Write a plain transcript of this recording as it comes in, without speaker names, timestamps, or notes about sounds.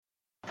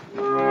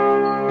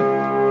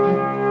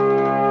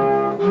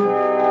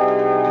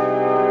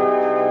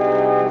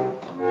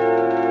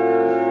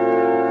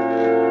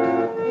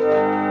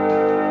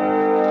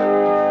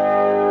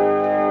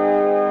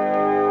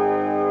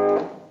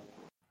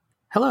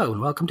Hello,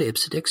 and welcome to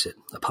Ipsa Dixit,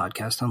 a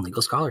podcast on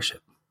legal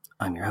scholarship.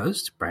 I'm your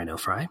host, Brian L.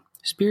 Fry,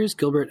 Spears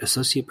Gilbert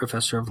Associate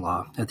Professor of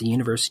Law at the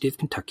University of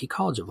Kentucky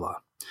College of Law.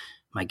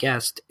 My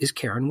guest is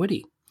Karen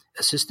Witte,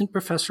 Assistant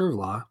Professor of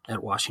Law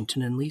at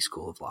Washington and Lee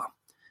School of Law.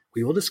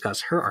 We will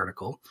discuss her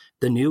article,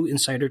 The New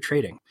Insider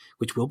Trading,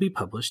 which will be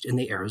published in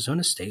the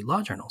Arizona State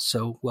Law Journal.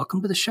 So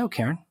welcome to the show,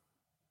 Karen.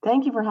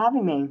 Thank you for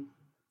having me.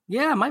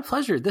 Yeah, my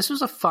pleasure. This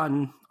was a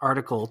fun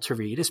article to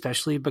read,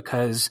 especially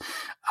because,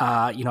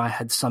 I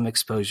had some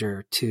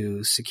exposure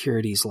to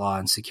securities law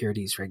and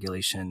securities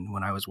regulation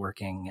when I was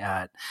working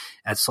at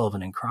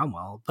Sullivan and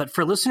Cromwell. But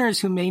for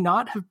listeners who may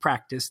not have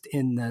practiced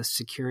in the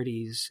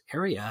securities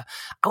area,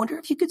 I wonder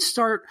if you could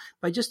start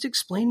by just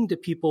explaining to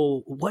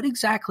people what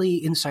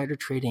exactly insider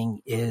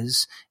trading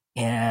is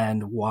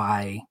and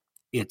why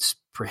it's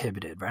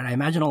prohibited, right? I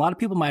imagine a lot of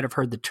people might have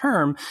heard the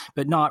term,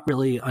 but not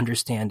really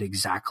understand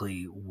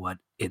exactly what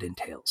it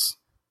entails.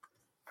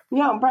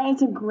 Yeah, Brian,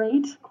 it's a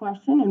great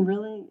question. And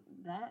really,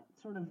 that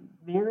sort of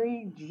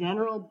very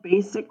general,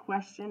 basic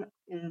question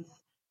is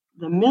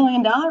the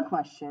million-dollar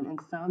question in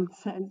some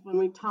sense when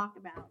we talk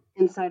about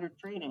insider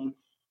trading.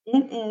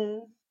 It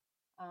is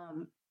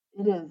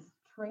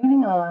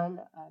trading on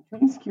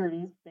trading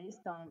securities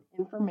based on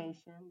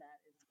information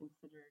that is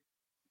considered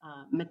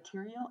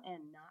material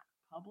and not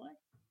public.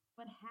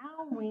 But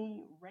how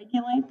we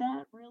regulate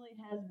that really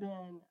has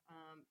been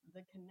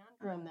the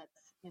conundrum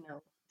that's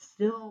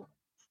still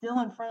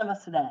in front of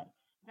us today.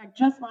 In fact,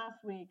 just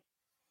last week,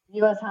 the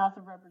U.S. House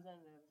of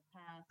Representatives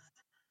passed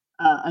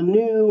a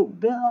new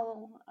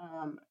bill,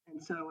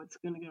 and so it's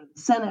going to go to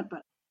the Senate.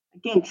 But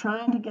again,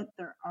 trying to get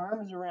their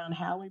arms around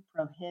how we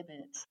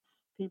prohibit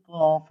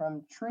people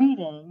from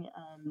trading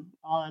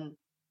on,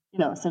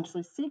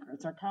 essentially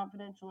secrets or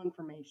confidential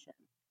information.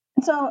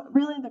 And so,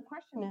 really, the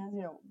question is,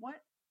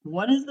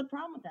 what is the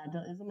problem with that?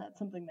 Isn't that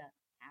something that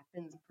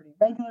happens pretty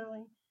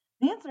regularly?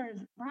 The answer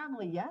is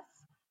probably yes.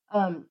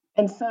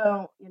 And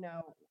so,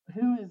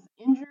 who is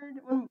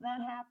injured when that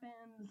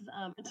happens?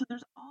 And so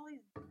there's all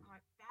these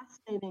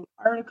fascinating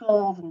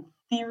articles and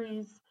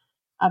theories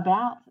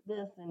about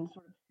this and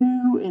sort of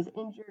who is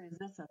injured. Is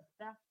this a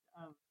theft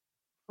of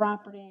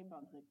property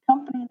of the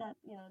company that,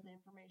 the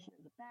information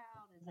is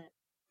about? Is it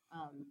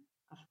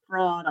a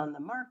fraud on the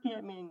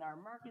market, meaning our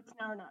markets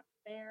now are not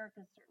fair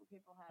because certain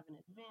people have an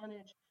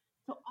advantage?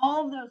 So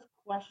all of those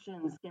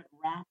questions get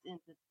wrapped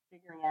into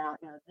figuring out,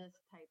 this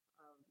type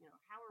of,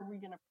 how are we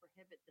going to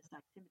prohibit this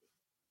activity?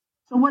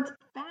 So what's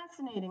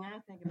fascinating,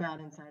 I think, about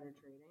insider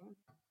trading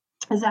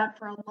is that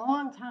for a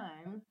long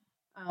time,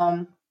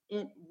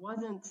 it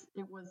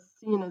was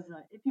seen as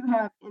if you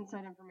have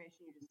inside information,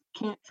 you just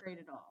can't trade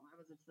at all. That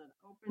was just an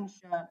open,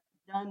 shut,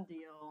 done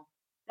deal.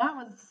 That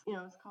was,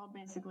 it's called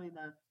basically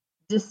the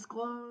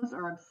disclose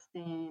or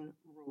abstain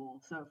rule.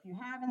 So if you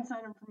have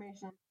inside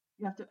information,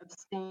 you have to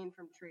abstain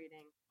from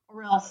trading,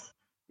 or else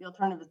the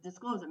alternative is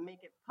disclose it,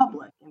 make it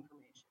public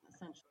information,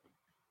 essentially.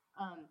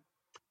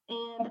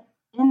 And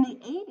in the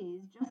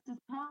 80s, Justice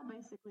Powell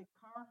basically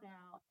carved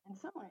out, in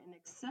some way, an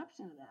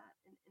exception to that.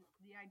 And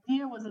the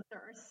idea was that there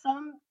are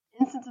some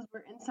instances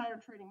where insider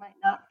trading might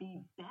not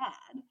be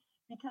bad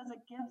because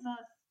it gives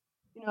us,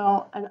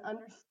 an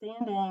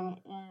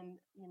understanding in,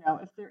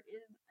 if there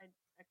is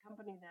a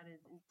company that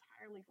is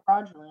entirely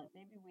fraudulent,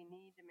 maybe we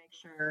need to make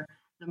sure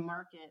the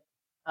market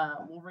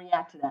will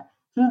react to that.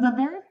 So there's a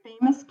very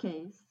famous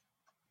case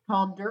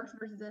called Dirks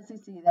versus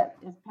SEC that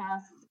is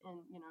passed and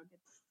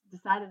gets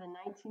decided in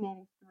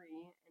 1983,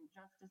 and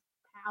Justice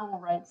Powell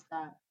writes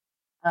that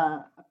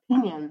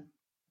opinion.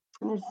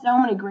 And there's so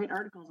many great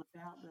articles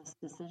about this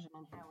decision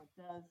and how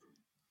it does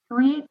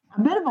create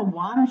a bit of a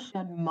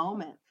watershed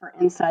moment for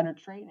insider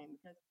trading,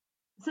 because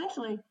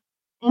essentially,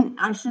 and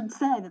I should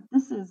say that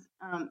this is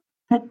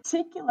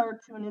particular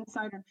to an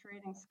insider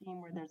trading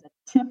scheme where there's a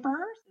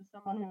tipper, so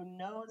someone who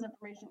knows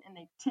information, and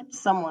they tip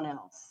someone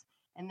else.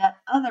 And that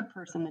other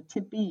person, the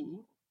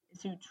tippee,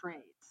 is who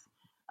trades.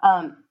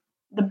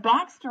 The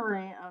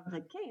backstory of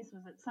the case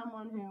was that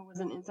someone who was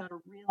an insider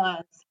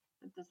realized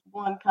that this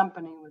one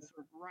company was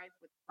sort of rife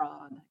with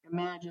fraud.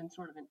 Imagine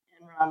sort of an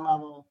Enron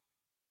level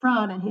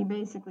fraud, and he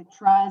basically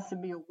tries to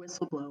be a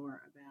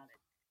whistleblower about it.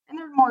 And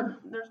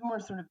there's more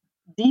sort of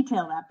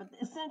detail that, but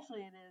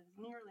essentially it is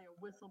nearly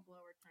a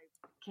whistleblower type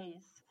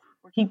case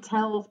where he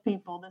tells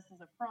people this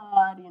is a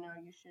fraud.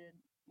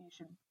 You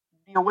should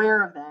be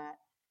aware of that.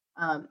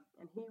 And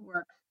he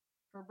works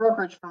for a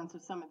brokerage firm, so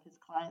some of his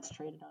clients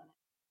traded on it.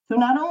 So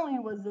not only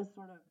was this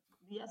sort of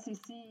the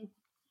SEC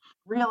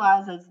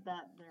realizes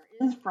that there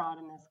is fraud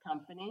in this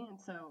company, and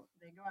so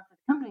they go after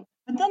the company,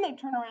 but then they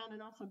turn around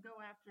and also go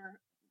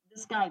after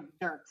this guy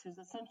Dirks, who's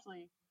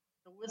essentially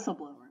the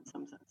whistleblower in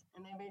some sense,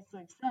 and they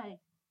basically say,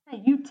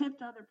 "Hey, you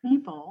tipped other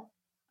people,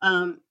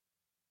 and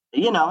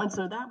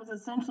so that was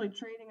essentially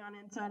trading on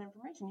inside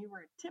information. You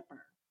were a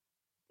tipper."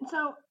 And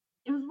so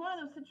it was one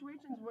of those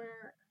situations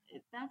where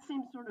that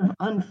seems sort of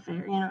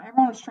unfair.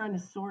 Everyone's trying to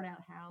sort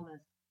out how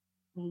this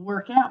will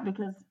work out,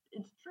 because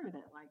it's true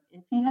that, like,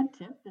 if he had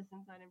tipped this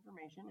inside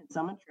information and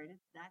someone traded,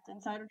 that's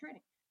insider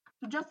trading.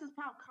 So Justice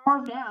Powell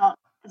carved out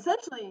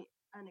essentially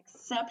an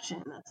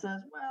exception that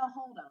says, well,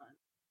 hold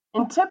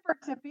on. In tip or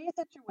tippy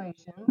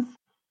situations,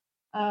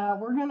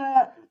 we're going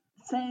to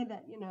say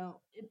that,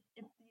 if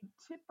the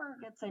tipper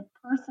gets a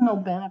personal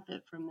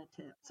benefit from the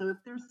tip, so if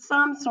there's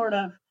some sort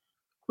of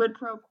quid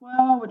pro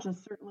quo, which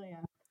is certainly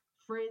a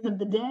phrase of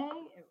the day,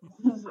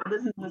 this is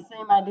the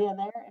same idea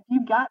there. If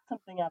you got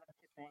something out of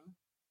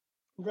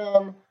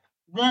tipping,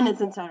 then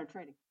it's insider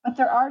trading. But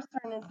there are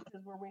certain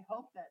instances where we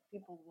hope that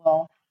people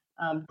will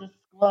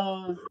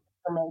disclose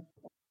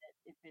information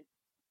if it,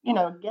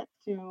 gets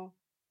to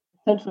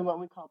essentially what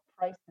we call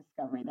price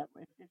discovery. That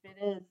if it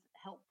is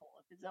helpful,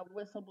 if it's a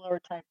whistleblower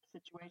type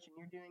situation,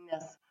 you're doing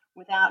this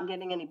without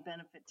getting any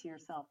benefit to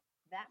yourself,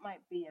 that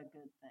might be a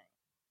good thing.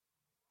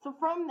 So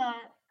from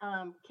that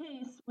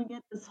case, we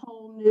get this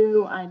whole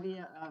new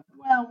idea of,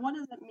 well, what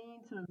does it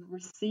mean to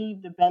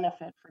receive the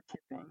benefit for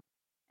tipping?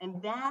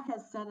 And that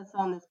has set us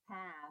on this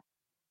path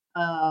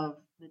of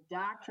the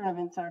doctrine of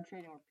insider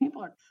trading, where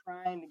people are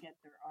trying to get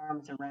their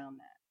arms around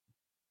that.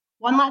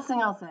 One last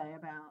thing I'll say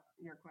about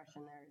your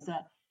question there is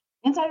that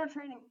insider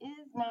trading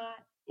is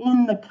not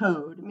in the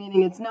code,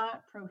 meaning it's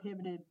not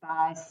prohibited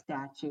by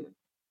statute.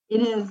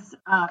 It is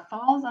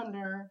falls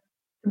under,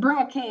 to bring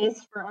a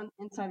case for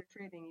insider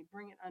trading, you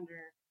bring it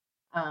under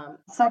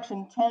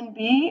Section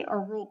 10B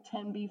or Rule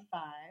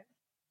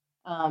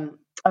 10b-5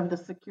 of the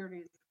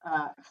Securities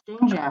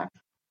Exchange Act,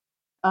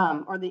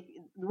 or the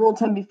Rule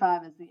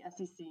 10b-5 is the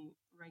SEC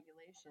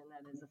regulation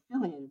that is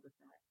affiliated with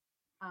that.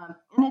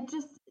 And it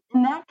just,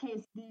 in that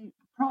case, the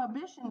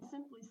prohibition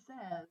simply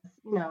says,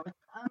 it's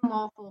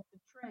unlawful to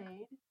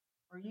trade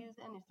or use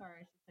any,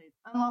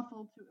 it's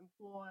unlawful to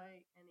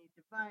employ any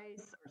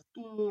device or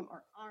scheme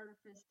or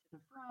artifice to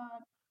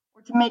defraud,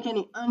 or to make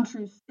any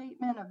untrue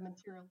statement of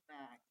material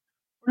fact,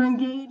 or to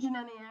engage in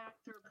any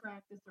act or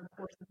practice or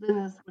course of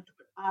business which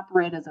would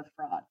operate as a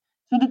fraud.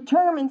 So the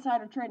term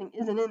insider trading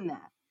isn't in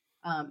that.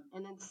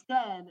 And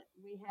instead,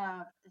 we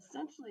have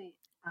essentially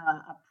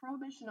a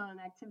prohibition on an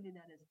activity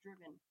that is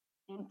driven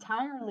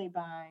entirely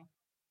by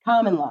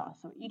common law.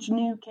 So each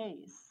new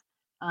case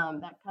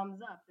that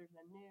comes up, there's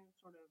a new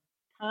sort of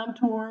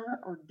contour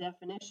or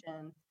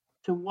definition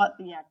to what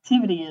the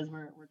activity is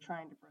we're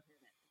trying to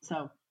prohibit.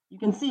 So you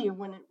can see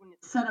when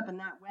it's set up in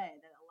that way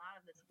that a lot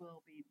of this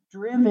will be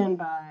driven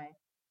by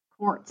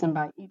courts and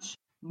by each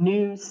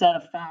new set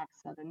of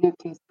facts that a new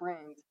case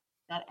brings.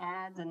 That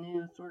adds a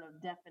new sort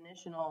of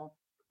definitional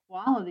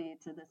quality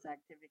to this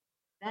activity.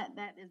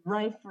 That is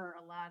rife for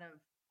a lot of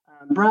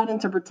broad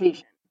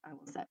interpretation, I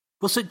will say.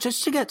 Well, so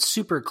just to get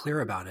super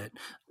clear about it,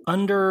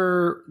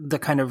 under the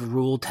kind of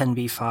Rule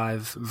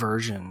 10b-5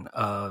 version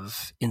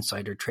of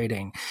insider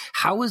trading,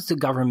 how is the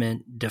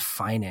government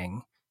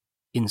defining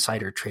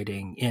insider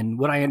trading in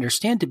what I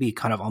understand to be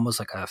kind of almost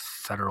like a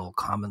federal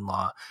common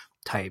law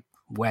type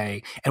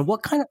way? And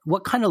what kind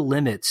of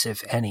limits,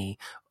 if any,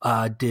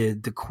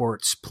 did the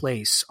courts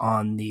place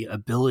on the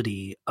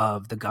ability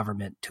of the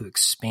government to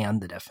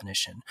expand the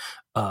definition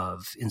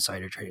of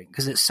insider trading?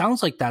 Because it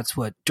sounds like that's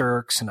what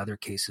Dirks and other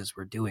cases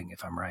were doing,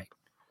 if I'm right.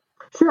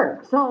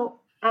 Sure. So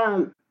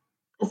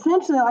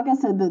essentially, like I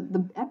said,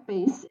 the at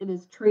base, it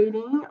is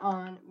trading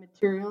on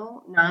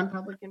material,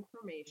 non-public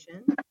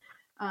information.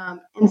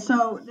 And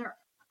so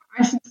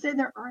I should say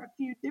there are a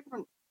few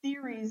different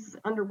theories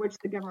under which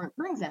the government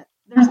brings that.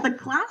 There's the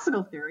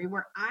classical theory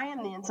where I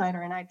am the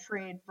insider and I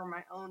trade for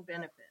my own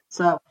benefit.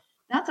 So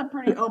that's a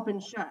pretty open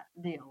shut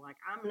deal. Like,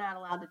 I'm not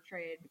allowed to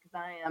trade because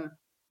I am,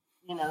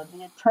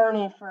 the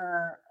attorney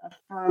for a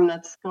firm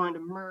that's going to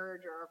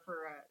merge, or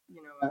for a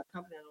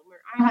company that'll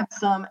merge. I have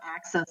some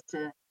access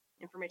to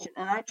information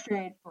and I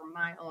trade for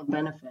my own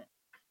benefit.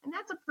 And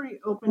that's a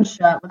pretty open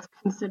shut, what's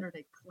considered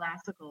a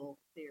classical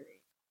theory.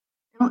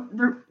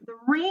 The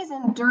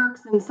reason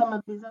Dirks and some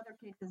of these other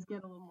cases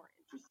get a little more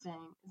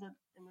interesting is that,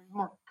 and there's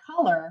more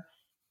color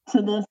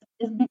to this,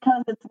 is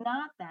because it's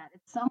not that.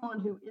 It's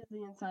someone who is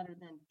the insider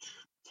then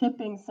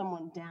tipping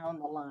someone down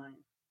the line.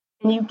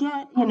 And you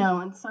get,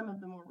 in some of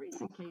the more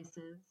recent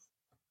cases,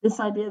 this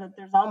idea that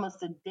there's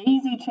almost a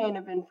daisy chain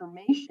of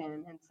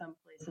information in some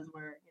places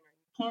where, you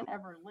can't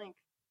ever link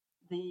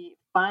the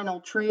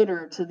final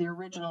trader to the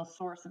original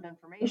source of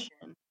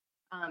information.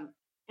 And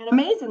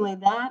amazingly,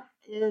 that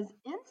is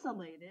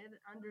insulated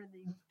under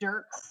the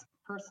Dirks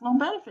personal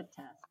benefit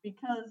test,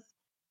 because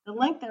the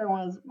link there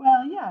was,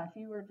 well, yeah,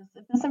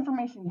 if this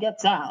information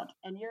gets out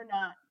and you're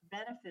not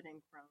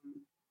benefiting from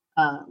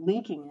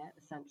leaking it,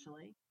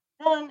 essentially,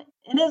 then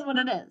it is what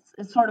it is.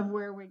 It's sort of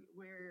where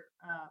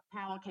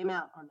Powell came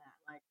out on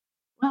that. Like,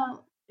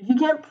 well, if you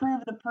can't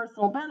prove the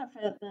personal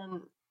benefit,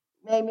 then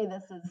maybe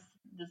this is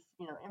just,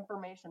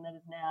 information that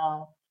is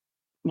now,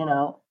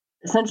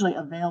 essentially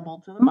available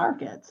to the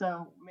market.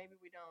 So maybe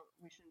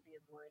we shouldn't be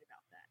as worried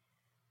about that.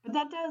 But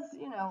that does,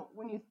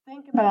 when you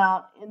think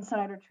about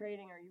insider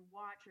trading, or you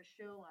watch a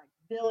show like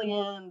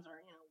Billions, or,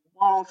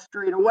 Wall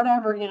Street, or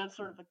whatever,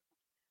 sort of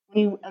when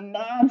you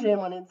imagine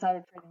what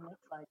insider trading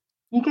looks like,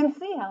 you can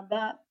see how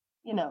that,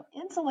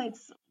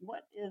 insulates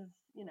what is,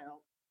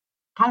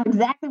 kind of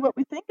exactly what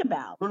we think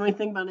about when we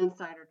think about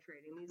insider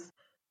trading. These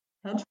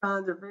hedge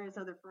funds or various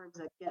other firms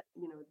that get,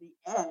 the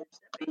edge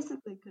that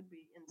basically could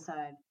be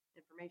inside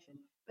information.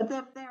 But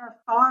if they are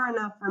far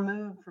enough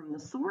removed from the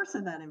source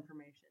of that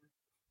information,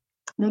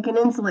 they can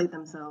insulate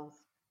themselves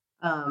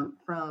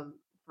from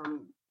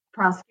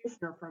prosecution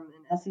or from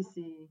an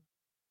SEC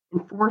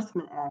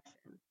enforcement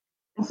action.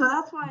 And so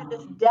that's why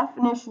this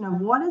definition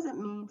of what does it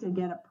mean to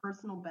get a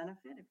personal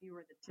benefit if you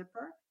were the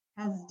tipper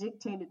has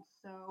dictated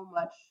so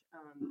much.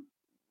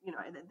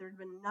 There's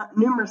been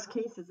numerous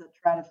cases that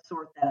try to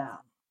sort that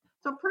out.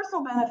 So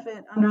personal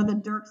benefit under the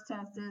Dirks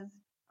test is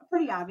a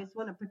pretty obvious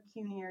one, a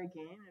pecuniary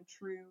gain, a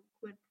true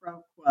quid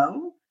pro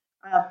quo.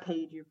 I have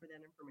paid you for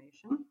that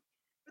information.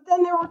 But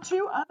then there were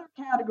two other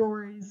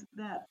categories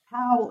that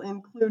Powell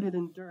included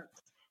in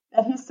Dirks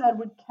that he said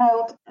would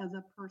count as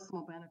a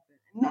personal benefit.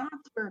 And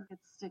that's where it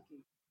gets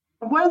sticky.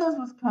 And one of those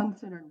was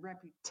considered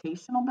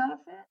reputational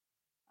benefit.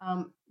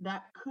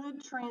 That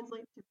could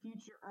translate to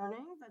future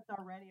earnings. That's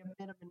already a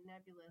bit of a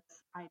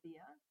nebulous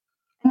idea.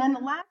 And then the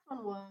last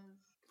one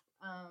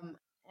was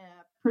a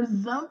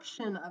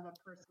presumption of a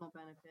personal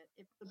benefit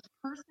if the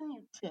person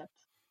you tipped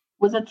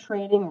was a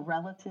trading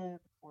relative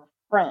or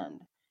friend.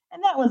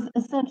 And that was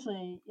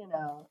essentially,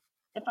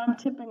 if I'm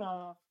tipping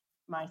off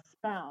my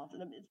spouse,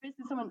 it's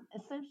basically someone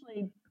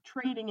essentially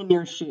trading in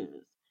your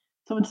shoes.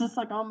 So it's just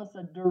like almost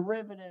a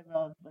derivative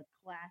of the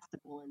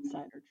classical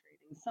insider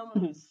trading. Someone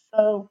who's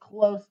so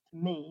close to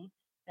me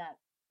that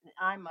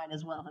I might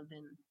as well have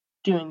been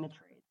doing the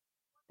trade.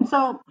 And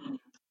so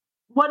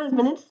what has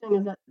been interesting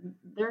is that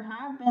there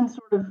have been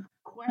sort of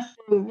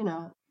questioning,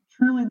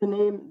 truly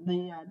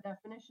the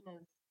definition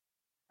is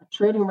a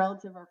trading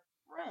relative or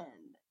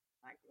friend.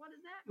 Like, what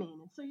does that mean?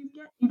 And so you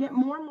get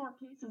more and more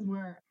cases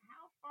where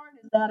how far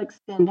does that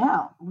extend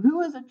out?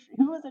 Who is a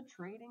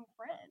trading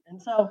friend?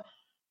 And so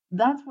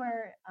that's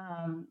where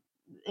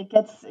it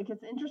gets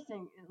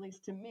interesting, at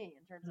least to me,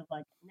 in terms of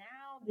like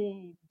now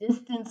the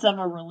distance of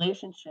a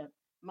relationship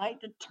might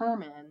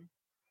determine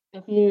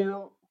if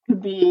you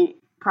could be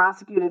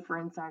prosecuted for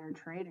insider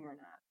trading or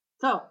not.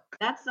 So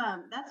that's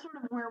sort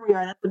of where we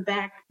are. That's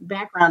the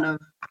background of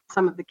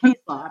some of the case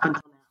law up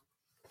until now.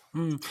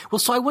 Well,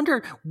 so I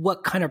wonder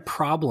what kind of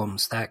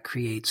problems that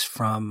creates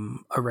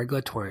from a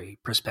regulatory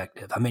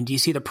perspective. I mean, do you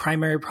see the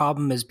primary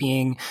problem as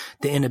being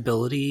the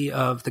inability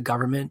of the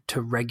government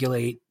to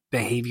regulate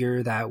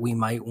behavior that we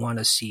might want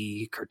to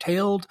see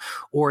curtailed?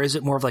 Or is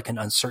it more of like an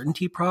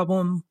uncertainty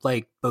problem,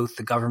 like both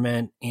the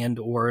government and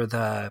or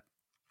the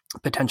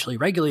potentially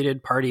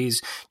regulated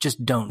parties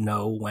just don't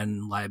know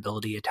when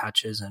liability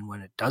attaches and when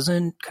it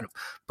doesn't? Kind of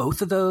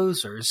both of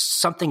those, or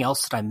something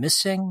else that I'm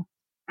missing?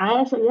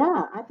 I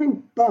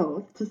think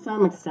both to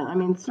some extent. I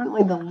mean,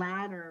 certainly the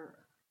latter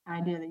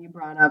idea that you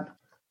brought up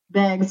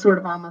begs sort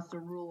of almost a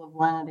rule of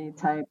lenity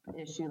type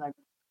issue, like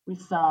we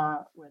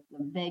saw with the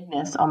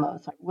vagueness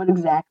almost, like what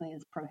exactly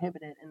is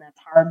prohibited, and that's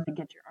hard to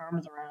get your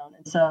arms around.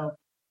 And so,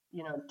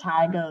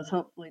 tie goes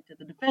hopefully to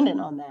the defendant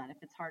on that if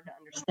it's hard to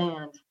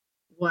understand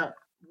what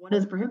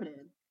is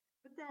prohibited.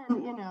 But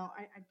then,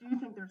 I do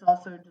think there's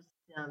also just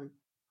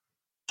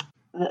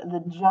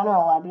the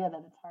general idea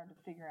that it's hard to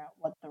figure out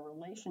what the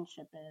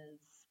relationship is,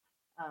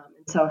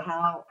 and so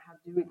how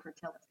do we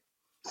curtail it?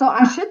 So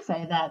I should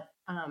say that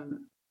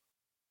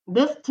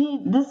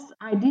this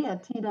idea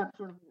teed up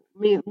sort of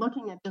me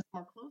looking at this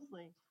more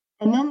closely,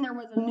 and then there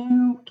was a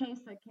new case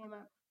that came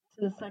up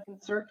to the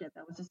Second Circuit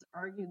that was just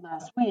argued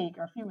last week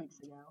or a few weeks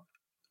ago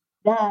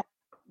that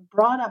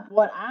brought up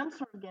what I'm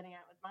sort of getting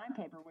at with my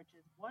paper, which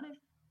is what if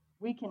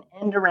we can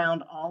end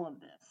around all of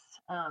this?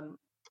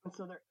 And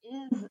so there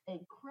is a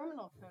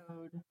criminal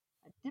code,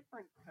 a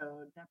different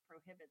code that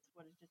prohibits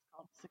what is just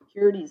called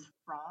securities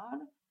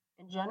fraud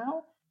in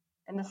general.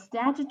 And the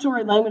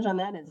statutory language on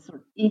that is sort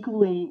of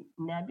equally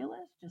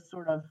nebulous, just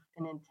sort of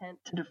an intent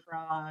to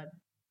defraud.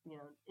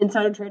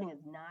 Insider trading is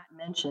not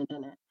mentioned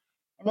in it.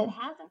 And it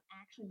hasn't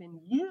actually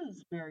been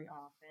used very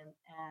often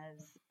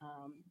as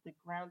the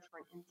grounds for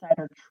an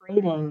insider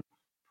trading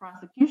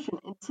prosecution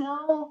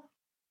until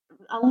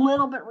a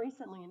little bit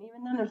recently. And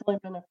even then, there's only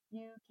been a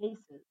few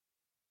cases.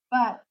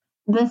 But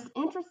this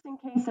interesting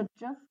case that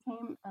just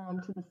came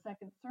to the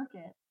Second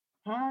Circuit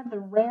had the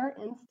rare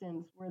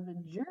instance where the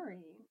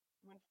jury,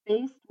 when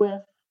faced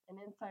with an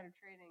insider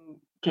trading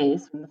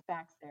case, and the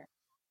facts there,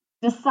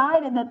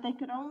 decided that they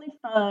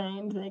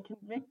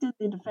convicted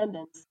the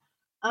defendants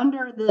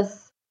under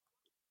this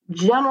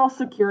general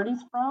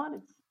securities fraud.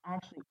 It's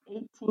actually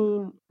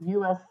 18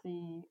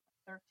 USC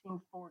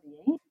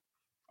 1348.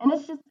 And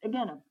it's just,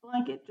 again, a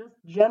blanket, just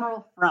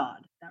general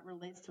fraud that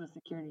relates to a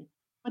security.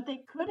 But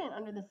they couldn't,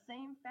 under the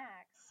same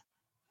facts,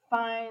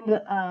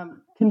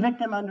 convict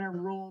them under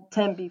Rule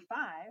 10b-5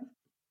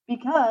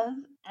 because,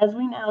 as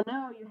we now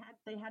know,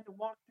 they had to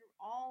walk through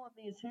all of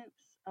these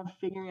hoops of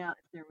figuring out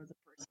if there was a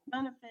personal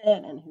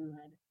benefit and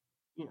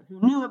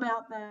who knew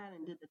about that,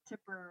 and did the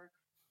tipper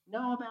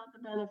know about the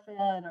benefit,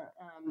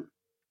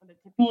 or the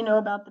tippee know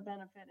about the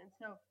benefit. And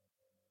so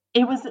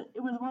it was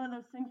one of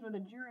those things where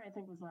the jury, I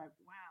think, was like,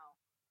 wow,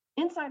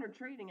 insider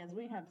trading, as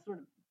we have sort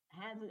of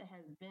has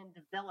been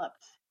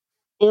developed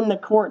in the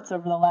courts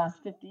over the last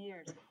 50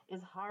 years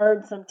is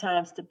hard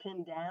sometimes to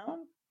pin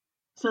down.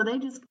 So they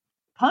just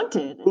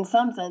punted in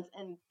some sense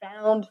and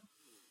found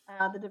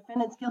the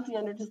defendants guilty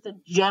under just a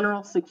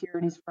general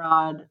securities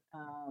fraud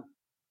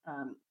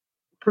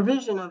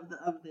provision of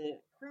the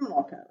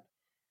criminal code.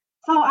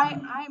 So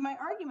my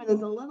argument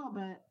is a little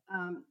bit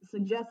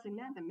suggesting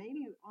that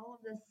maybe all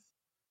of this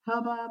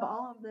hubbub,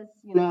 all of this,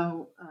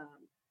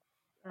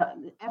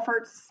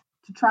 efforts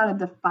to try to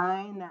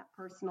define that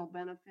personal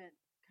benefit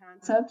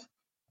concept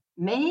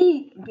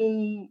may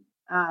be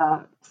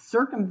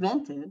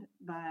circumvented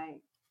by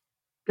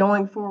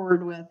going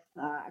forward with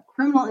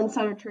criminal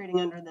insider trading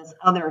under this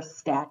other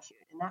statute,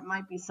 and that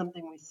might be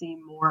something we see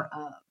more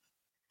of.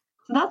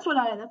 So that's what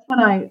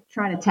I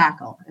try to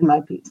tackle in my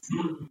piece.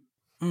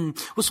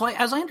 Well, so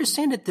as I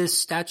understand it, this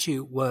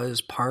statute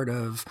was part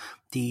of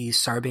the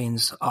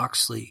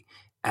Sarbanes-Oxley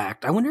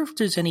Act. I wonder if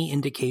there's any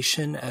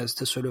indication as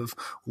to sort of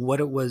what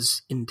it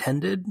was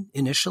intended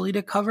initially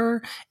to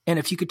cover, and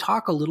if you could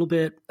talk a little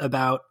bit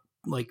about,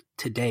 like,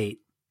 to date,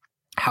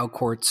 how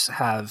courts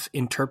have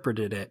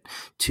interpreted it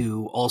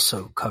to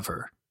also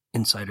cover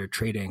insider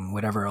trading,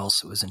 whatever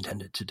else it was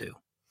intended to do.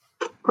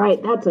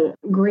 Right, that's a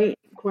great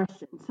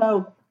question.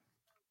 So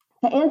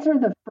to answer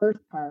the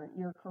first part,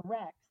 you're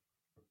correct.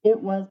 It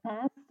was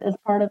passed as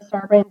part of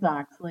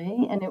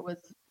Sarbanes-Oxley, and it was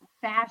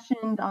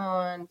fashioned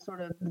on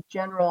sort of the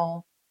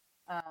general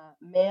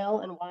mail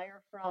and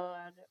wire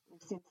fraud.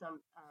 We've seen some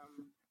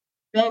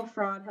bank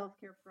fraud,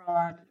 healthcare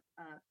fraud,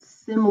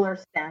 similar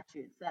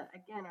statutes that,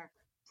 again, are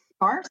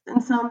sparse in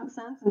some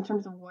sense in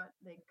terms of what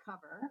they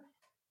cover,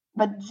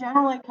 but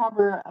generally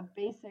cover a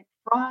basic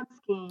fraud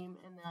scheme,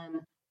 and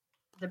then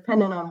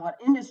depending on what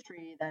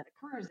industry that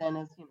occurs in,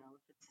 if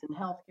it's in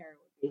healthcare, it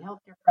would be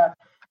healthcare fraud.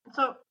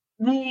 So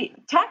the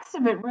text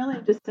of it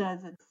really just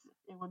says it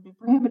would be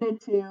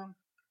prohibited to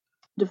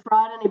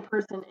defraud any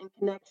person in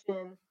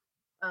connection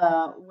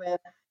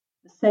with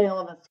the sale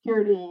of a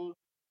security,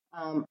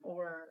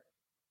 or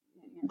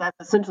that's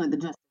essentially the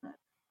gist of it.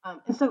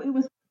 And so it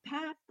was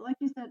passed, like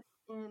you said,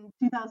 in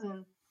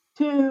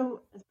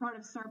 2002 as part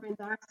of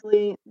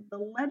Sarbanes-Oxley. The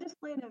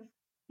legislative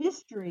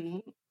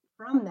history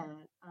from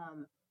that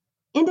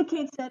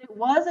indicates that it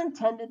was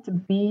intended to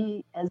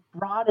be as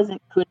broad as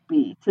it could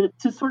be,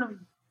 to sort of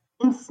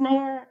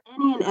ensnare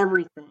any and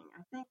everything.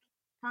 I think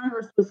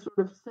Congress was sort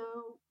of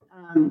so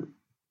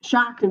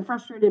shocked and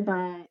frustrated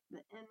by the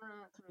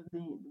Enron, sort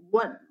of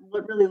what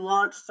really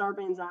launched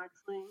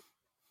Sarbanes-Oxley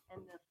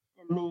and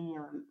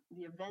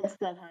the events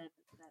that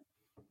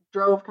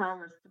drove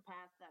Congress to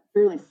pass that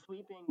fairly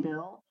sweeping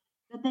bill,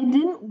 that they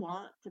didn't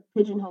want to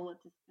pigeonhole it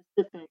to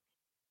specific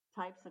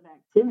types of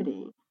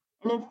activity.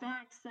 And in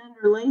fact,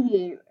 Senator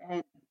Leahy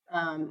had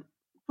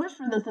pushed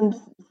for this and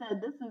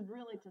said this is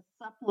really to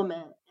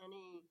supplement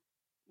any,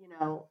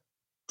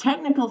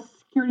 technical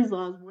securities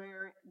laws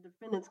where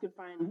defendants could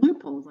find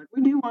loopholes. Like,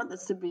 we do want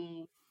this to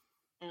be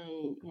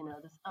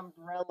this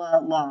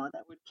umbrella law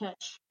that would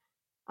catch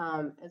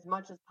as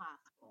much as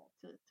possible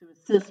to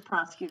assist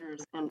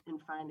prosecutors in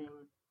finding,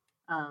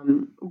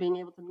 being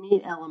able to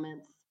meet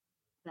elements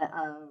that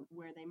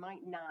where they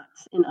might not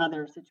in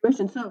other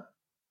situations. So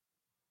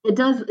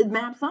it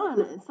maps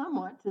on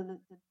somewhat to the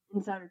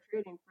insider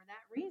trading for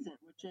that reason,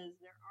 which is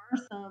there are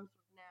some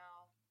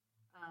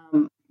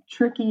now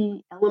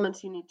tricky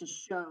elements you need to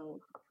show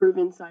to prove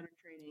insider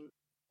trading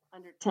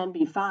under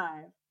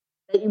 10b-5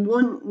 that you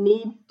wouldn't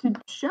need to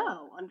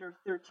show under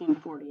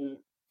 1348.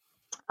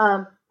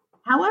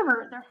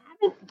 However, there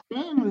haven't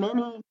been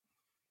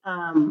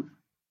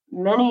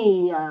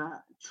many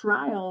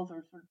trials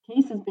or sort of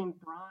cases being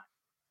brought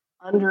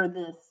under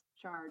this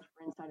charge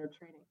for insider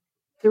trading.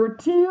 There were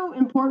two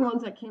important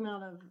ones that came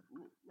out of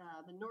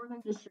the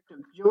Northern District of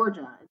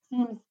Georgia. It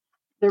seems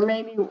there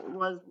maybe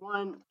was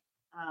one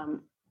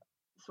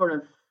sort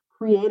of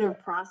creative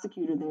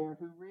prosecutor there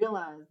who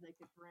realized they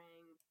could bring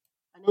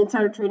an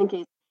insider trading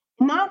case.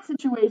 In that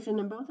situation,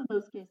 in both of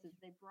those cases,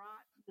 they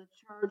brought the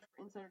charge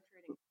for insider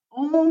trading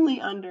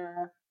only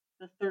under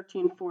the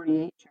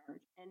 1348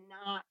 charge and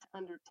not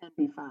under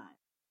 10b-5.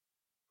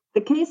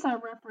 The case I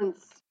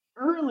referenced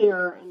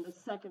earlier in the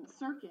Second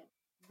Circuit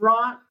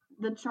brought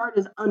the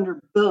charges under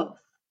both,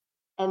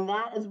 and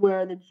that is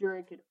where the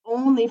jury could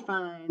only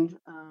find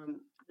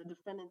the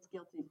defendants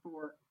guilty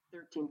for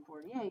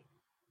 1348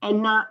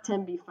 and not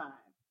 10b-5.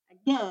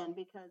 Again,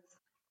 because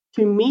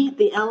to meet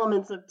the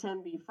elements of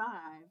 10b-5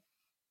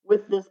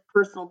 with this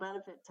personal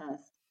benefit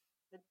test,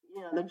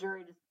 the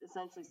jury just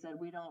essentially said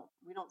we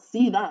don't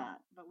see that,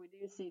 but we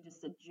do see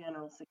just a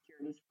general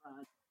securities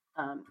fraud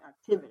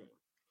activity.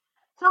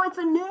 So it's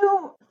a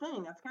new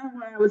thing. That's kind of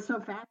why I was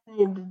so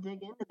fascinated to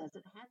dig into this.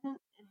 It hasn't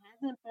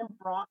been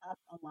brought up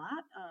a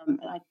lot, and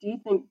I do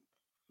think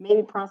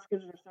maybe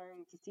prosecutors are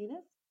starting to see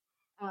this.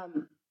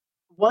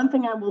 One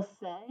thing I will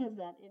say is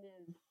that it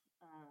is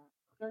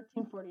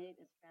 1348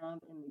 is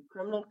found in the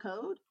criminal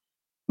code,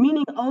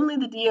 meaning only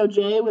the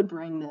DOJ would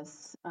bring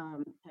this type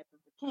of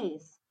a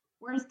case.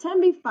 Whereas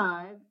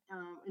 10b-5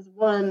 is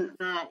one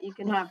that you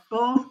can have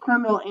both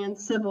criminal and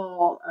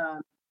civil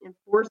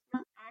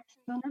enforcement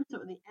actions under. So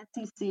the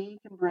SEC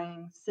can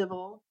bring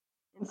civil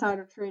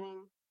insider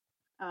trading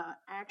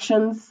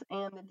actions,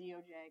 and the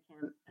DOJ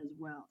can as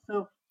well.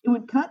 So it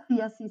would cut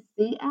the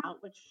SEC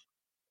out, which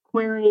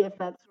query if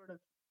that sort of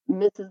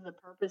misses the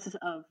purpose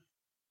of,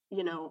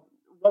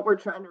 what we're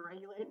trying to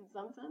regulate in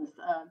some sense.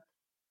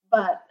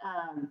 But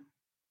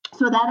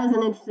so that is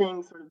an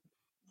interesting sort of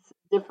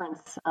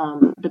difference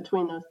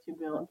between those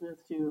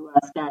two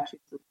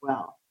statutes as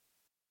well.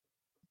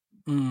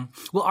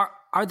 Well,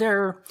 are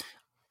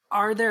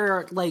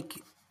there like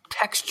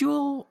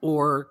textual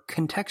or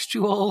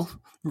contextual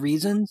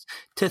reasons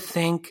to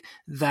think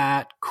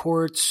that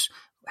courts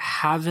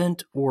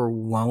haven't or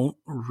won't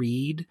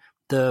read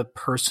the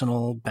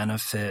personal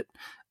benefit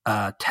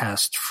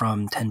test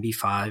from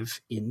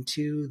 10b-5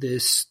 into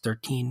this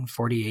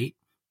 1348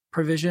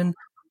 provision?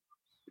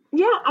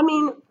 Yeah, I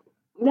mean,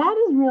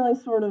 that is really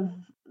sort of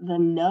the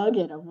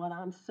nugget of what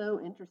I'm so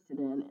interested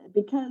in,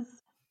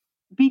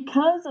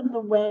 because of the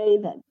way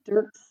that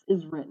Dirks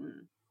is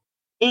written.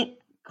 It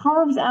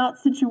carves out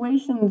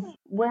situations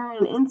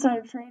wherein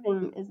insider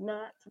trading is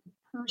not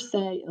per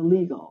se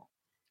illegal.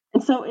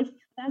 And so if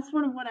that's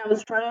sort of what I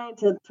was trying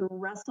to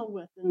wrestle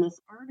with in this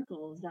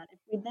article, is that if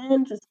we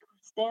then just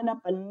stand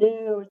up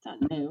it's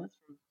not new, it's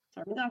from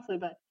Sarbanes-Oxley,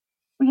 but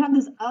we have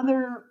this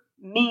other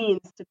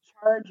means to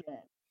charge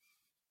it,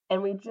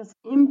 and we just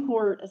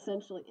import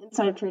essentially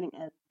insider trading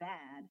as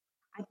bad,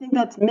 I think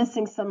that's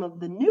missing some of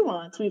the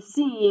nuance we've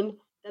seen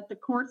that the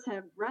courts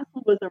have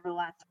wrestled with over the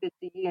last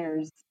 50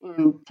 years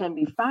in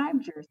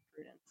 10b-5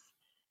 jurisprudence.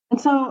 And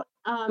so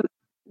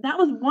that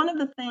was one of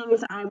the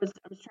things I was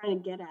trying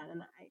to get at.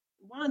 And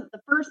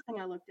the first thing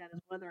I looked at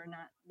is whether or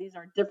not these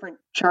are different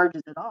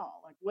charges at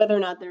all, like whether or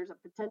not there's a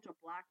potential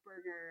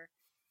Blackburger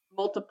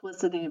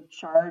multiplicity of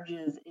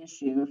charges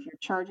issue. If you're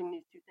charging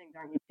these two things,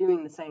 aren't you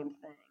doing the same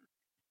thing?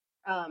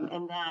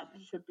 And that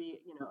should be,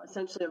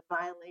 essentially a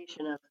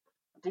violation of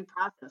due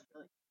process,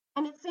 really.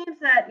 And it seems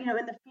that, in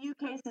the few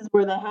cases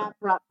where they have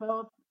brought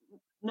both,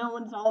 no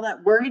one's all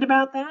that worried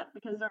about that,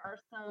 because there are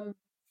some,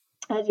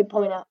 as you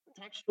point out,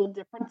 textual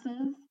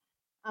differences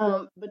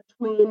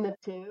between the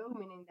two,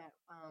 meaning that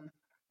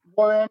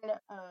one,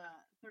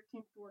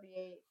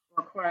 1348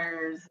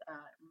 requires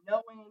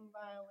knowing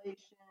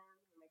violation.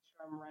 Make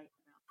sure I'm right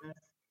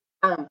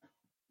about this.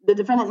 The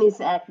defendant needs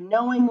to act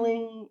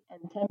knowingly,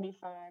 and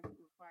 10b-5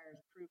 requires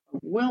proof of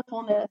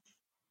willfulness.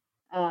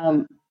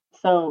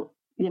 So,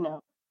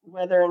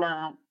 whether or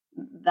not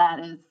that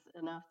is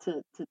enough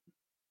to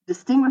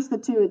distinguish the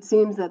two, it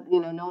seems that,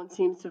 no one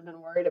seems to have been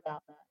worried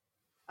about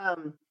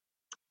that.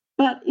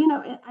 But,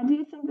 I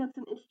do think that's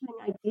an interesting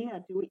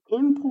idea. Do we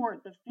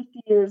import the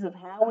 50 years of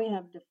how we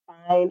have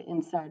defined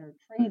insider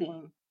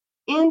trading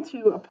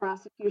into a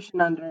prosecution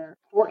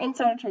for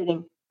insider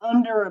trading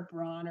under a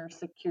broader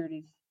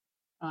securities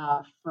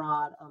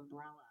fraud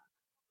umbrella?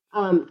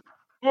 And,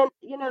 the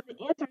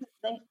answer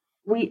is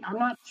I'm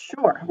not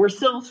sure. We're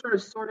still sort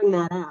of sorting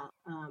that out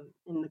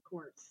in the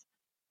courts.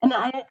 And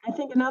I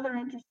think another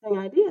interesting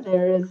idea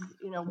there is,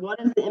 what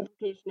is the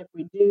implication if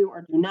we do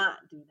or do not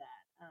do that?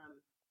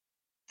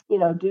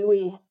 Do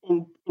we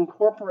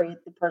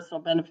incorporate the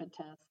personal benefit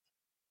test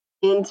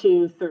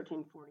into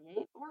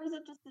 1348, or is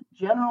it just a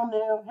general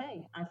new,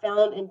 hey, I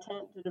found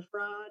intent to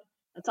defraud?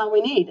 That's all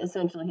we need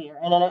essentially here.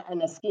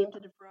 And a scheme to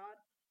defraud,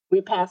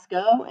 we pass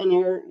go, and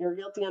you're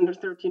guilty under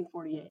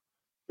 1348.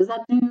 Does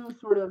that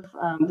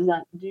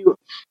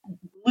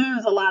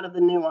lose a lot of the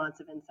nuance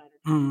of insider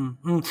trading?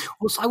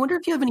 Well, so I wonder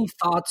if you have any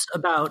thoughts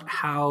about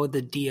how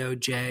the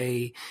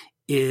DOJ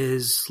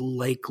is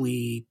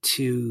likely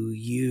to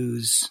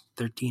use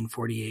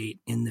 1348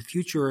 in the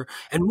future,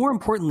 and more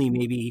importantly,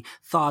 maybe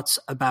thoughts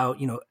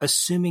about,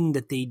 assuming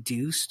that they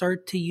do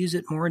start to use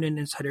it more in an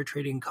insider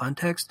trading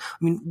context.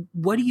 I mean,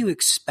 what do you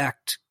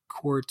expect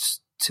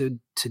courts to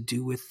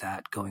do with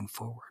that going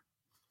forward?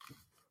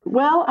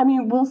 Well, I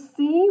mean, we'll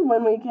see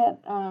when we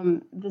get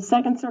the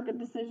Second Circuit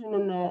decision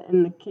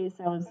in the case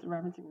I was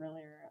referencing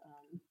earlier.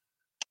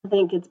 I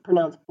think it's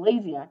pronounced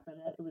Blasiak, but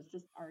it was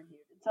just argued.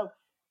 So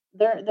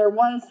there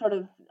was sort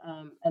of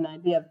an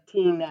idea of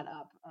teeing that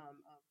up.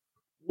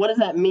 What does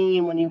that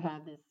mean when you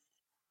have this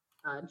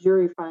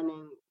jury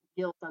finding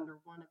guilt under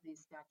one of these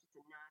statutes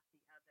and not the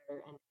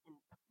other, and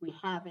we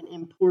haven't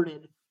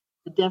imported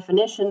the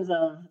definitions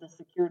of the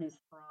securities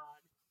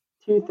fraud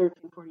to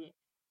 1348?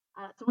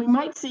 So we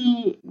might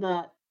see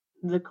that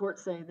the court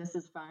say this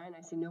is fine.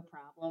 I see no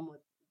problem with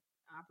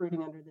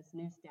operating under this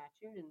new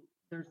statute,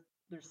 and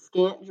there's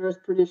scant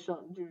jurisprudential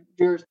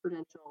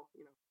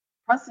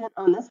precedent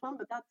on this one,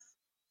 but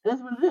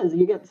that's what it is.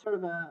 You get sort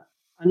of a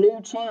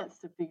new chance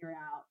to figure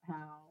out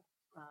how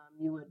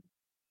you would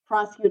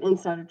prosecute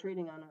insider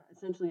trading on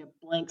essentially a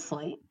blank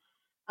slate.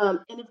 And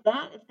if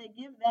they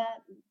give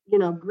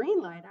that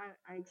green light,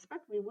 I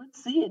expect we would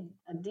see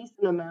a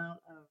decent amount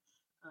of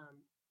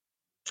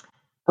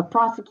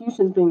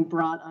prosecutions being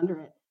brought under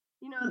it.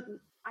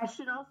 I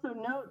should also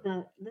note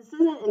that this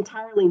isn't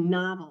entirely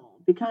novel,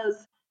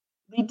 because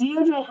the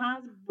DOJ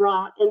has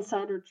brought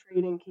insider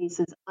trading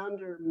cases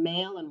under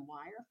mail and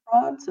wire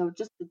fraud, so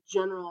just the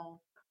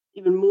general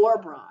even more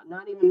broad,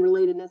 not even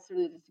related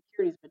necessarily to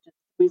securities, but just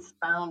we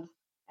found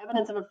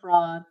evidence of a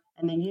fraud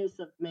and the use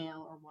of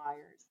mail or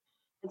wires.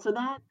 And so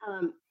that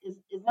is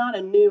not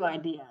a new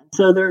idea.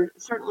 So there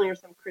certainly are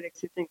some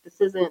critics who think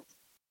this isn't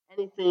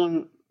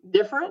anything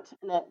different,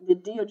 and that the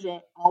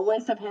DOJ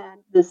always have had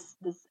this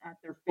at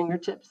their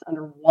fingertips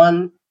under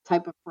one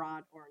type of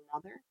fraud or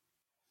another.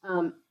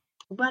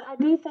 But I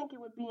do think it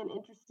would be an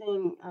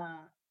interesting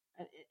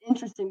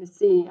to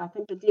see. I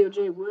think the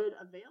DOJ would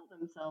avail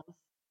themselves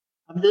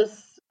of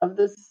this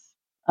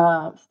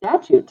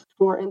statute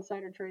for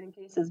insider trading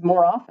cases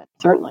more often,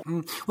 certainly.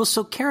 Well,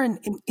 so Karen,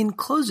 in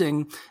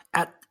closing,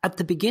 at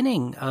the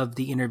beginning of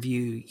the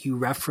interview, you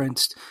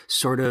referenced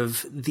sort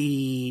of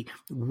the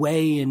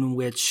way in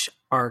which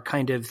our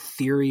kind of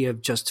theory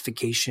of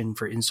justification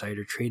for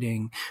insider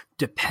trading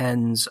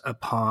depends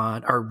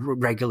upon, or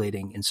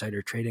regulating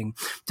insider trading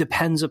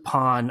depends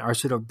upon our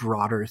sort of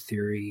broader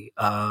theory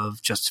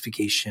of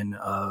justification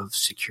of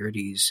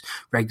securities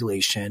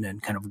regulation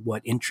and kind of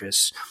what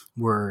interests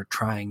we're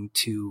trying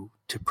to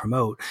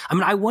promote. I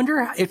mean, I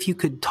wonder if you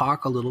could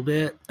talk a little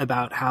bit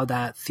about how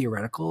that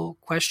theoretical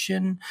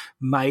question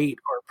might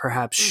or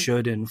perhaps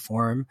should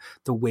inform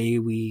the way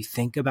we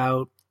think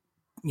about,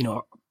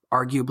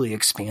 arguably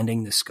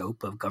expanding the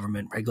scope of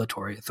government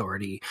regulatory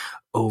authority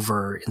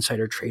over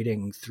insider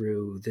trading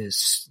through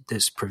this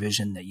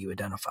provision that you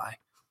identify.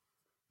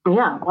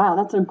 Yeah, wow,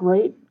 that's a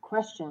great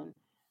question.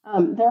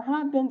 There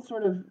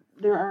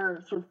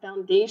are sort of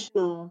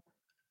foundational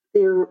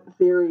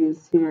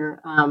theories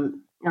here,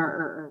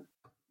 or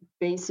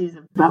bases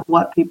about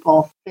what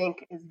people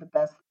think is the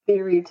best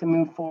theory to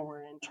move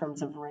forward in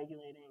terms of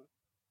regulating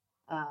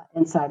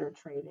insider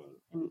trading.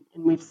 And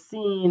we've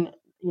seen,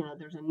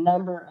 there's a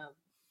number of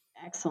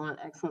excellent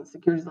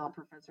securities law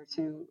professors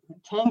who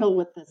tangle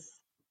with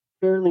this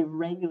fairly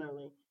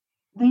regularly.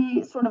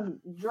 The sort of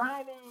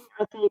driving,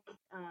 I think,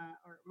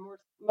 or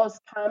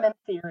most common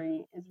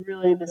theory is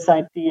really this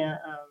idea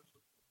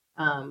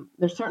of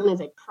there certainly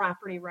is a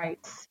property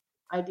rights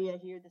idea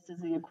here. This is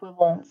the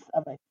equivalence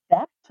of a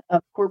theft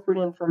of corporate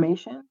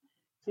information.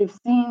 So you've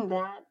seen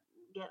that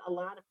get a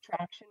lot of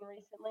traction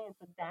recently, and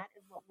so that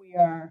is what we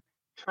are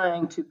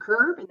trying to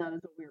curb, and that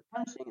is what we are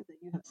punishing, is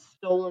that you have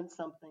stolen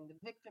something. The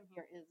victim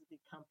here is the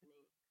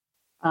company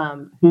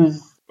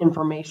whose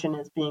information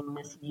is being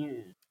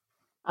misused.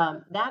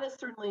 That is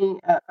certainly,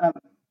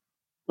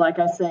 like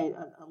I say,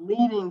 a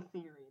leading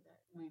theory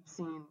that we've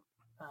seen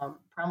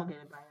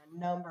promulgated by a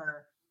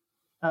number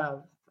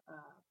of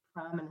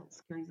prominent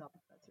securities law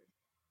professors.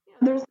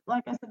 There's,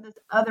 like I said, this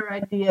other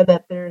idea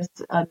that there's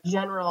a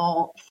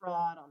general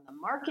fraud on the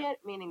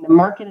market, meaning the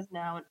market is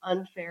now an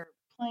unfair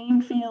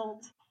playing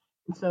field.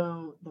 And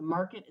so the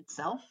market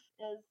itself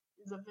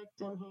is a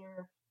victim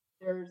here.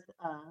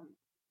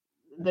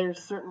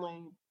 There's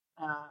certainly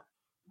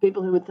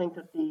people who would think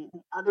that the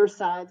other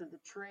sides of the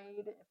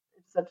trade,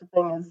 if such a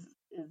thing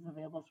is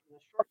available for the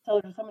short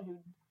sellers, or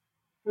someone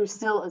who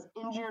still is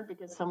injured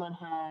because someone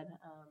had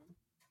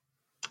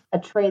a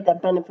trade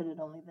that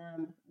benefited only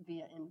them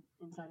via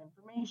inside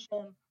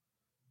information.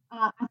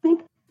 I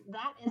think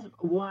that is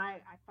why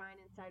I find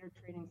insider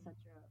trading such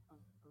a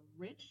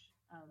rich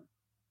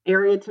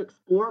area to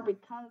explore,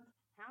 because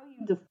how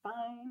you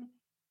define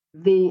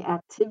the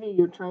activity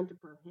you're trying to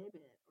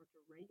prohibit or to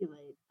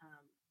regulate,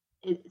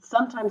 it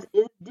sometimes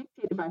is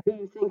dictated by who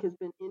you think has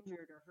been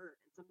injured or hurt.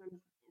 And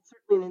sometimes,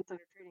 certainly in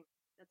insider trading,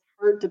 that's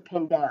hard to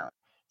pin down.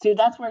 So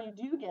that's where you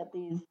do get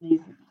these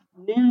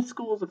new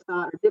schools of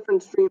thought or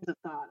different streams of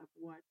thought of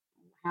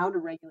how to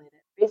regulate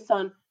it based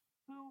on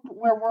who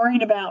we're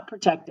worried about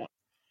protecting.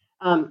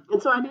 And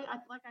so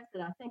like I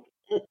said, I think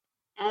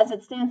as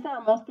it stands now,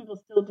 most people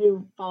still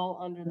do fall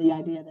under the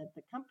idea that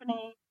the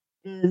company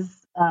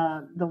is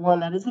the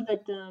one that is the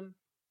victim.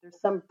 There's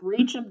some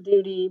breach of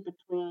duty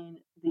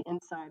between the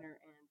insider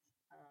and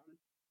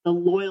the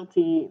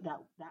loyalty that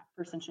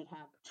person should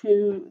have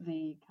to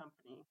the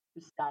company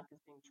whose stock is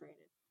being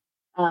traded.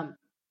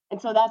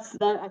 And so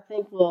that I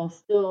think will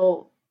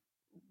still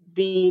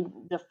be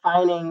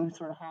defining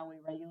sort of how we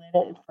regulate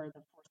it for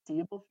the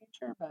foreseeable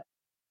future. But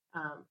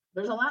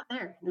there's a lot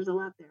there.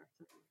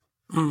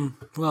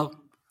 Well,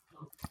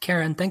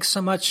 Karen, thanks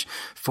so much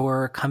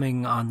for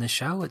coming on the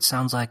show. It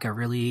sounds like a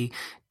really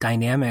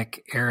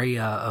dynamic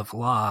area of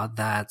law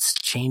that's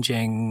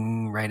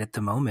changing right at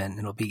the moment.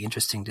 It'll be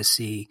interesting to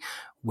see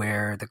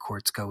where the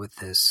courts go with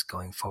this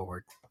going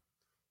forward.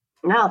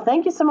 Now,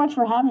 thank you so much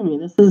for having me.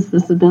 This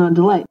has been a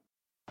delight.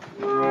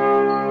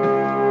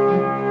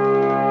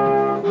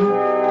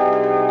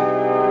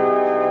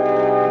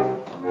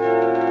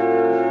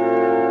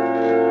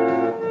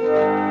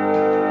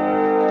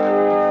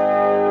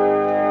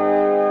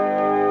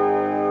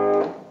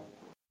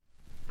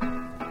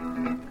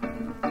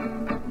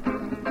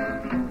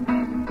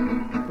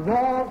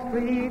 Wall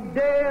Street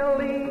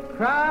Daily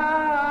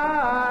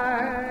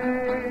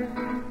cries,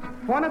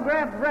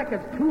 phonograph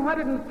records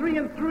 203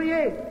 and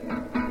 3/8.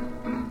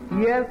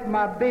 Yes,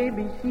 my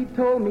baby, she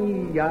told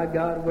me I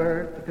got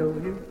work to tell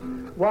you.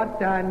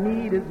 What I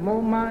need is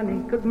more money,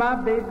 'cause my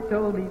baby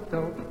told me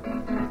so.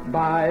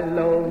 Buy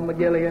low,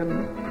 McGilliam,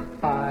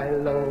 buy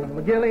low,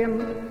 McGilliam,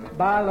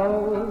 buy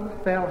low,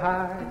 sell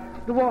high.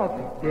 The Wall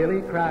Street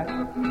Daily cry.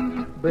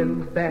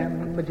 Boom,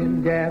 bam,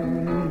 jim, jam,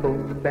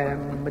 boom, bam,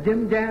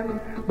 jim,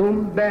 jam, boom,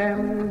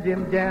 bam,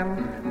 jim, jam.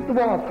 The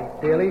Wall Street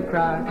Daily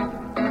cry.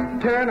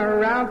 Turn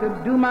around to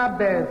do my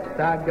best.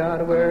 I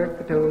gotta work,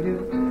 I told you.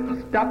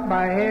 Stop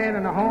my head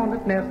in a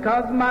hornet's nest,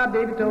 'cause my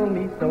baby told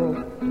me so.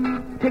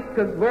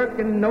 Tickers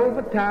working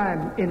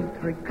overtime,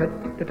 intricate,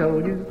 I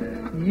told you.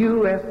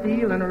 U.S.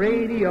 Steel and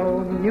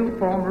radio, new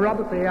form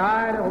rubber, say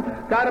Idaho.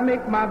 Gotta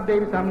make my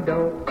baby some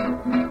dough.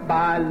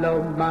 Buy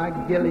low, my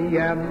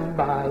Gilliam,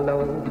 buy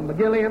low, my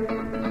Gilliam,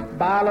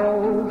 buy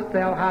low,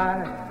 sell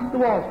high. The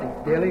Wall Street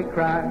Daily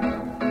cry.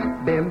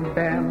 Bim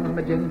bam,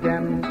 jim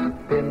jam,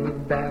 bim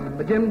bam,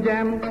 jim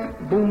jam,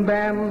 boom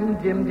bam,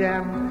 jim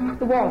jam.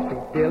 The Wall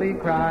Street Daily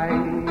cry.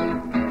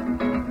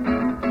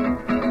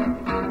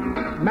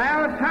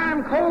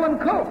 Maritime coal and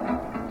coke,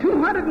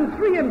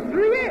 203 and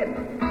 3/8.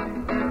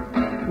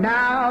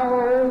 Now,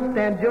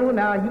 Stan Joe,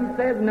 now he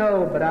says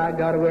no, but I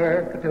gotta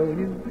work, I told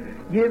you.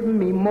 Give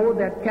me more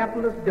that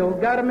capitalist dough,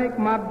 gotta make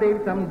my baby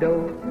some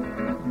dough.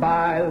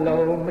 Buy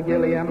low,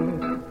 McGilliam,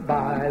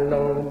 buy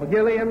low,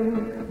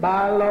 McGilliam,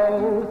 buy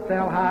low,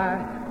 sell high.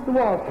 The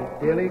Wall Street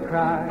Daily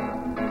cry.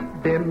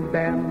 Bim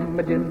bam,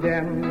 jim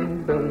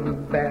jam,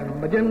 boom bam,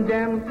 jim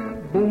jam,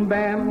 boom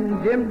bam,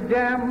 jim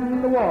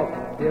jam. The Wall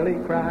Street Daily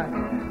cry.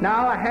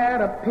 Now I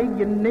had a pig,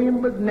 your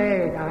name was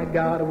Ned. I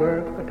gotta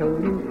work, I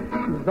told you.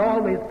 He was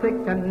always sick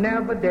and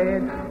never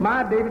dead.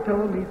 My baby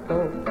told me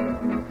so.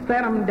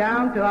 Sent him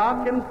down to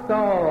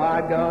Arkansas.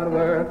 I gotta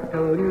work, I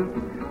told you.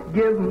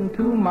 Give him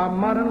to my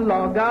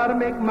mother-in-law. Gotta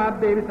make my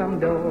baby some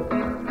dough.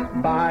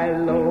 Buy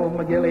low,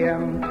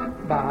 McGilliam,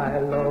 buy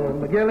low,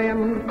 McGilliam,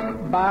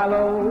 buy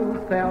low,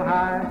 sell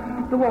high.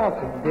 The Wall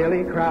Street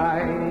Daily cry.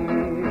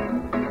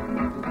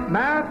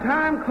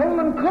 Maritime coal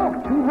and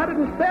coke,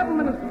 207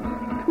 and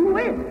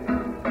 2/8.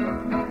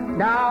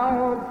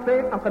 Now, say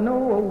Uncle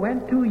Noah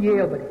went to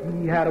Yale, but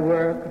he had to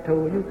work, I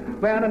told you.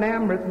 When an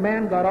amorous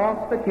man got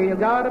off the tail,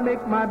 gotta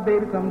make my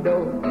baby some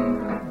dough.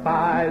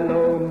 Buy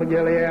low,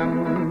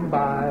 McGilliam,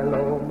 buy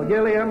low,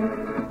 McGilliam,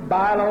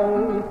 buy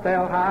low,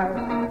 sell high.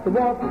 The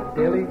Wall Street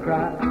Daily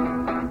cry.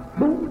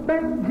 Boom,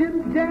 bam,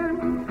 jim, jam,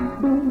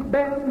 boom,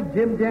 bam,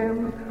 jim,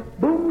 jam,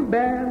 boom,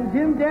 bam,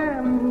 jim,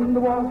 jam. The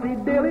Wall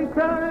Street Daily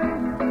cry.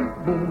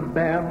 Boom,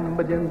 bam,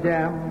 jim,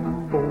 jam,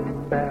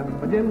 boom, bam,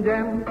 jim,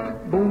 jam,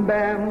 boom,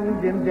 bam,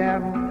 jim,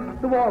 jam.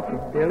 The Wall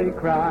Street Daily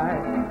cry.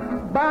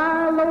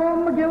 Buy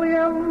low,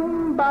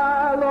 McGilliam,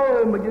 buy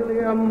low,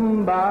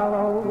 McGilliam, buy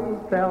low,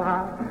 sell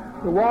high.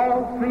 The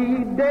Wall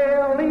Street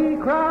Daily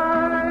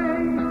cry.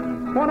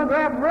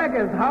 Phonograph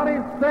records, how they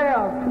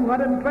sell,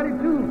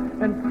 222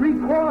 and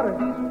 3/4.